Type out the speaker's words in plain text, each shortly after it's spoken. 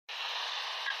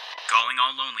Calling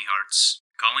all lonely hearts.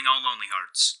 Calling all lonely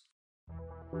hearts.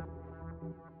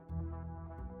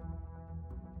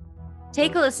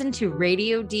 Take a listen to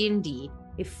Radio D&D,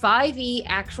 a 5e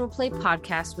actual play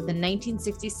podcast with a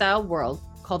 1960s-style world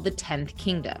called the 10th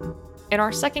Kingdom. In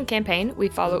our second campaign, we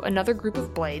follow another group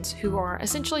of blades who are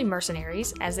essentially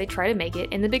mercenaries as they try to make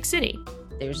it in the big city.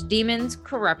 There's demons,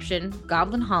 corruption,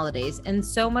 goblin holidays, and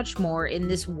so much more in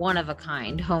this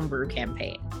one-of-a-kind homebrew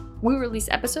campaign. We release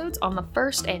episodes on the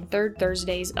first and third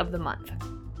Thursdays of the month.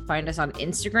 Find us on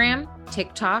Instagram,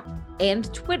 TikTok,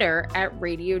 and Twitter at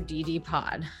Radio DD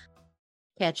Pod.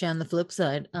 Catch you on the flip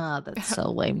side. Oh, that's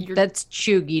so lame. That's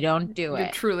chuggy. Don't do it.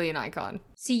 You're truly an icon.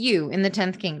 See you in the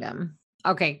 10th Kingdom.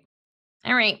 Okay.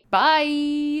 All right.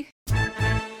 Bye.